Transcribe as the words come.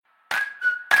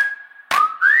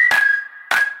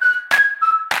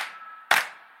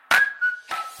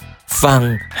ฟัง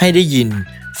ให้ได้ยิน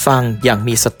ฟังอย่าง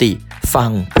มีสติฟัง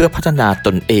เพื่อพัฒนาต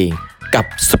นเองกับ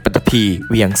สุปตภี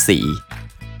เวียงศรี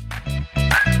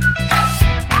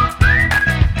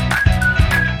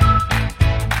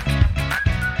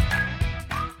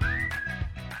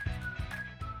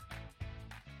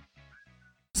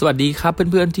สวัสดีครับเ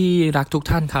พื่อนๆที่รักทุก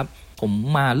ท่านครับผม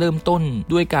มาเริ่มต้น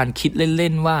ด้วยการคิดเล่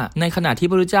นๆว่าในขณะที่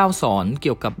พระพุทธเจ้าสอนเ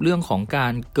กี่ยวกับเรื่องของกา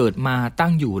รเกิดมาตั้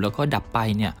งอยู่แล้วก็ดับไป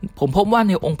เนี่ยผมพบว่าใ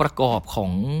นองค์ประกอบขอ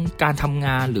งการทำง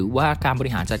านหรือว่าการบ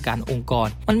ริหารจัดการองค์กร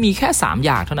มันมีแค่3อ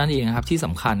ย่างเท่านั้นเองครับที่ส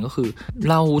ำคัญก็คือ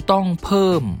เราต้องเ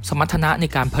พิ่มสมรรถนะใน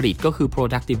การผลิตก็คือ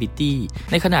productivity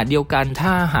ในขณะเดียวกันถ้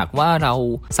าหากว่าเรา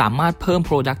สามารถเพิ่ม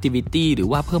productivity หรือ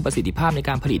ว่าเพิ่มประสิทธิภาพใน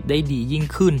การผลิตได้ดียิ่ง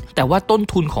ขึ้นแต่ว่าต้น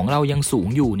ทุนของเรายังสูง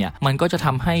อยู่เนี่ยมันก็จะท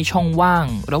ำให้ช่องว่าง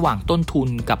ระหว่างต้นทุน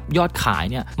กับยอดขาย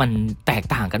เนี่ยมันแตก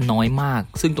ต่างกันน้อยมาก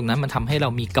ซึ่งตรงนั้นมันทำให้เรา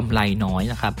มีกำไรน้อย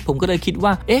นะครับผมก็เลยคิดว่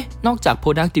านอกจาก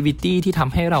productivity ที่ท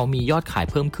ำให้เรามียอดขาย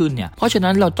เพิ่มขึ้นเนี่ยเพราะฉะ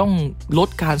นั้นเราต้องลด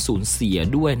การสูญเสีย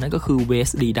ด้วยนั่นก็คือ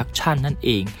waste reduction นั่นเอ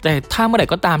งแต่ถ้าเมื่อไหร่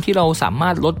ก็ตามที่เราสามา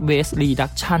รถลด waste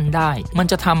reduction ได้มัน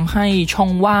จะทำให้ช่อ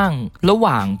งว่างระห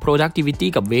ว่าง productivity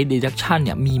กับ waste reduction เ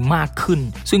นี่ยมีมากขึ้น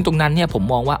ซึ่งตรงนั้นเนี่ยผม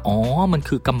มองว่ามัน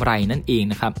คือกำไรนั่นเอง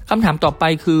นะครับคำถามต่อไป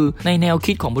คือในแนว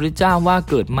คิดของพระพุทธเจ้าว่า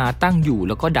เกิดมาตั้งอยู่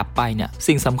แล้วก็ดับไปเนี่ย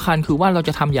สิ่งสำคัญคือว่าเราจ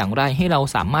ะทำอย่างไรให้เรา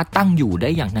สามารถตั้งอยู่ได้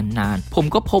อย่างนานๆผม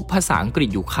ก็พบภาษาอังกฤษ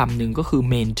อยู่คำหนึ่งก็คือ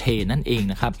maintain นั่นเอง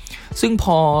นะครับซึ่งพ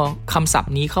อคำศัพ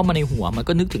ท์นี้เข้ามาในหัวมัน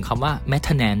ก็นึกถึงคำว่า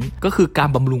maintenance ก็คือการ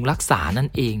บำรุงรักษานั่น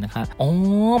เองนะครับ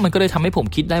มันก็เลยทำให้ผม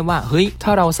คิดได้ว่าเฮ้ยถ้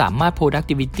าเราสามารถ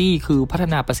productivity คือพัฒ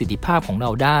นาประสิทธิภาพของเรา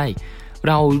ได้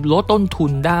เราลดต้นทุ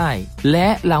นได้และ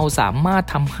เราสามารถ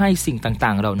ทำให้สิ่งต่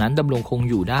างๆเหล่านั้นดำรงคง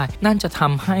อยู่ได้นั่นจะท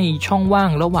ำให้ช่องว่าง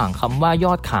ระหว่างคำว่าย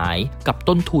อดขายกับ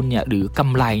ต้นทุนเนี่ยหรือก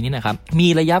ำไรนี่นะครับมี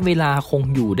ระยะเวลาคง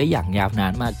อยู่ได้อย่างยาวนา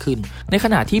นมากขึ้นในข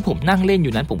ณะที่ผมนั่งเล่นอ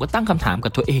ยู่นั้นผมก็ตั้งคำถามกั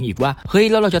บตัวเองอีกว่าเฮ้ย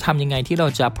แล้วเราจะทำยังไงที่เรา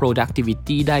จะ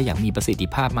productivity ได้อย่างมีประสิทธิ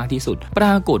ภาพมากที่สุดปร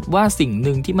ากฏว่าสิ่งห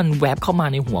นึ่งที่มันแวบเข้ามา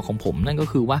ในหัวของผมนั่นก็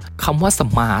คือว่าคำว่า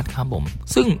smart ครับผม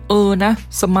ซึ่งนะ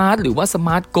smart หรือว่า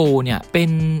smart go เนี่ยเป็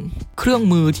นเครื่อ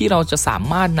งมือที่เราจะสา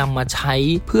มารถนำมาใช้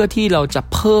เพื่อที่เราจะ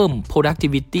เพิ่ม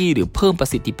productivity หรือเพิ่มประ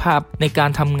สิทธิภาพในการ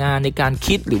ทำงานในการ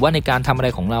คิดหรือว่าในการทำอะไร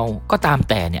ของเราก็ตาม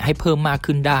แต่เนี่ยให้เพิ่มมาก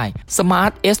ขึ้นได้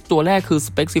Smart S ตัวแรกคือ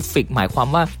specific หมายความ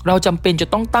ว่าเราจำเป็นจะ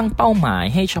ต้องตั้งเป้าหมาย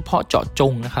ให้เฉพาะเจาะจ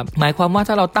งนะครับหมายความว่า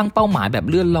ถ้าเราตั้งเป้าหมายแบบ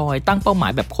เลื่อนลอยตั้งเป้าหมา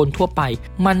ยแบบคนทั่วไป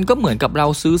มันก็เหมือนกับเรา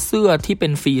ซื้อเสื้อที่เป็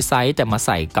นฟรีไซส์แต่มาใ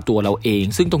ส่กับตัวเราเอง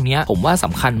ซึ่งตรงนี้ผมว่าส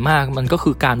ำคัญมากมันก็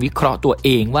คือการวิเคราะห์ตัวเอ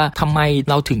งว่าทำไม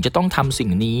เราถึงจะต้องทำสิ่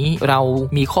งนี้เรา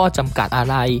มีข้อจำกัดอะ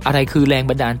ไรคือแรง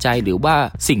บันดาลใจหรือว่า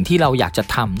สิ่งที่เราอยากจะ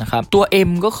ทำนะครับตัว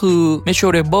M ก็คือ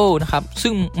measurable นะครับ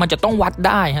ซึ่งมันจะต้องวัดไ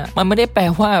ด้ฮะมันไม่ได้แปล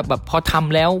ว่าแบบพอท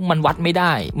ำแล้วมันวัดไม่ไ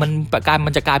ด้มัน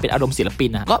จะกลายเป็นอารมณ์ศิลปิน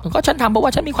นะก็ฉันทำเพราะว่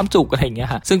าฉันมีความสุขอะไรอย่างเงี้ย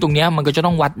ฮะซึ่งตรงนี้มันก็จะต้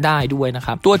องวัดได้ด้วยนะค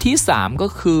รับตัวที่3ก็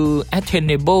คือ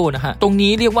attainable นะฮะตรง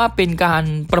นี้เรียกว่าเป็นการ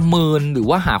ประเมินหรือ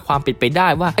ว่าหาความเป็นไปได้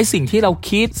ว่าไอ้สิ่งที่เรา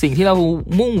คิดสิ่งที่เรา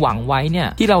มุ่งหวังไว้เนี่ย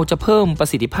ที่เราจะเพิ่มประ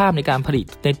สิทธิภาพในการผลิต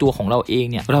ในตัวของเราเอง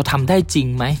เนี่ยเราทำได้จริง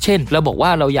ไหมเช่นเราบอกว่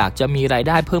าเราอยากจะมีรายไ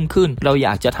ด้เพิ่มขึ้นเราอย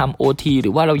ากจะทำ OT หรื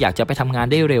อว่าเราอยากจะไปทำงาน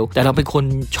ได้เร็วแต่เราเป็นคน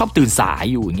ชอบตื่นสาย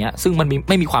อยู่อย่างเงี้ยซึ่งมัน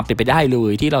ไม่มีความเป็นไปได้เล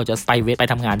ยที่เราจะไป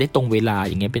ทำงานได้ตรงเวลา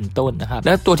อย่างเงี้ยเป็นต้นนะครับแล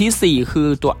ะตัวที่4คือ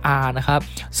ตัว R นะครับ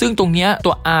ซึ่งตรงเนี้ย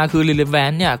ตัว R คือ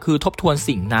relevant เนี่ยคือทบทวน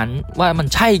สิ่งนั้นว่ามัน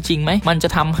ใช่จริงไหมมันจะ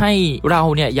ทำให้เรา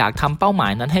เนี่ยอยากทำเป้าหมา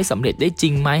ยนั้นให้สำเร็จได้จริ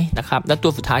งไหมนะครับและตั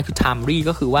วสุดท้ายคือ timely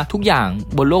ก็คือว่าทุกอย่าง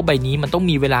บนโลกใบนี้มันต้อง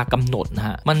มีเวลากำหนดนะฮ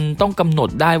ะมันต้องกำหนด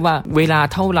ได้ว่าเวลา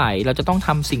เท่าไหร่เราจะต้องท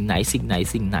ำสิ่งไหน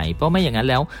เพราะไม่อย่างนั้น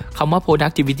แล้วคำว่า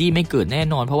productivity ไม่เกิดแน่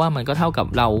นอนเพราะว่ามันก็เท่ากับ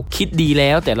เราคิดดีแ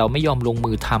ล้วแต่เราไม่ยอมลง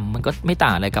มือทำมันก็ไม่ต่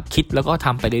างอะไรกับคิดแล้วก็ท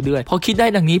ำไปเรื่อยๆพอคิดได้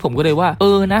ดังนี้ผมก็เลยว่า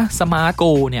นะ smart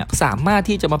go เนี่ยสามารถ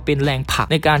ที่จะมาเป็นแรงผลัก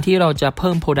ในการที่เราจะเ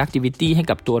พิ่ม productivity ให้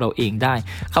กับตัวเราเองได้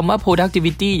คำว่า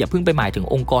productivity อย่าเพิ่งไปหมายถึง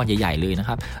องค์กรใหญ่ๆเลยนะค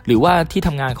รับหรือว่าที่ท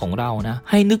ำงานของเรานะ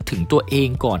ให้นึกถึงตัวเอง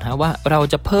ก่อนฮะว่าเรา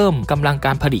จะเพิ่มกำลังก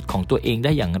ารผลิตของตัวเองไ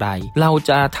ด้อย่างไรเรา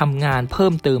จะทำงานเพิ่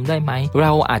มเติมได้ไหมเร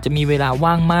าอาจจะมีเวลา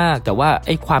ว่างมากแต่ว่าไ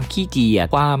อ้ความขี้เกียจ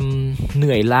ความเห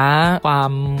นื่อยล้าควา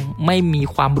มไม่มี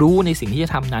ความรู้ในสิ่งที่จะ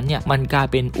ทำนั้นเนี่ยมันกลาย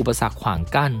เป็นอุปสรรคขวาง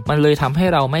กั้นมันเลยทำให้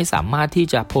เราไม่สามารถที่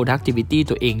จะ productivity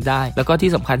ตัวเองได้แล้วก็ที่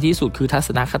สำคัญที่สุดคือทัศ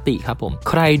นคติครับผม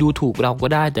ใครดูถูกเราก็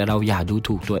ได้แต่เราอย่าดู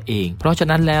ถูกตัวเองเพราะฉะ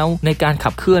นั้นแล้วในการ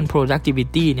ขับเคลื่อน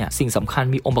productivity เนี่ยสิ่งสำคัญ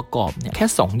มีองค์ประกอบเนี่ยแค่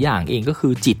2อย่างเองก็คื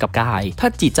อจิตกับกายถ้า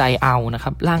จิตใจเอานะค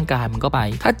รับร่างกายมันก็ไป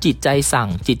ถ้าจิตใจสั่ง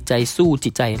จิตใจสู้จิ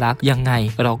ตใจรักยังไง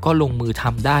เราก็ลงมือท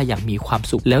ำได้อย่างมีความ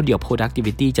สุขแล้วเดี๋ยว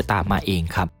productivity จะตามมาเอง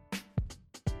ครับ